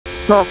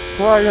some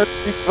quiet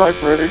big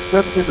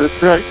vibration in the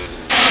track.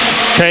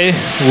 Okay,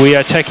 we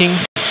are checking.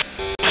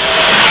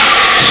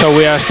 So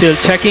we are still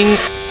checking.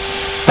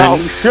 Are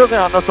we sure they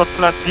are not on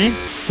plan B?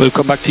 We'll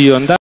come back to you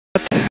on that.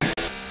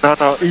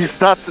 No, is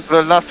that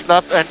the last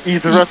lap and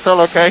is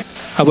Russell okay?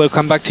 I will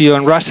come back to you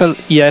on Russell,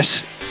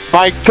 yes.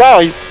 My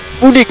car is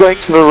fully going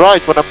to the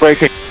right when I'm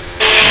braking.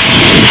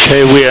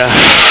 Okay, we are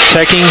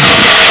checking.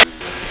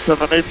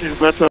 7.8 is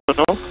better,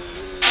 no?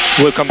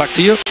 We'll come back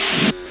to you.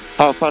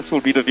 How fast will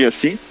be the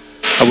VSC?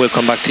 I will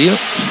come back to you.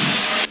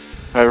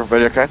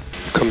 Everybody okay?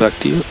 Come back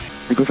to you.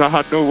 Because I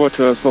had no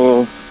water,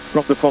 so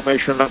from the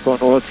formation lap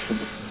onwards,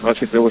 I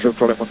think there was a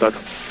problem on that.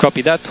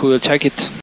 Copy that, we will check it.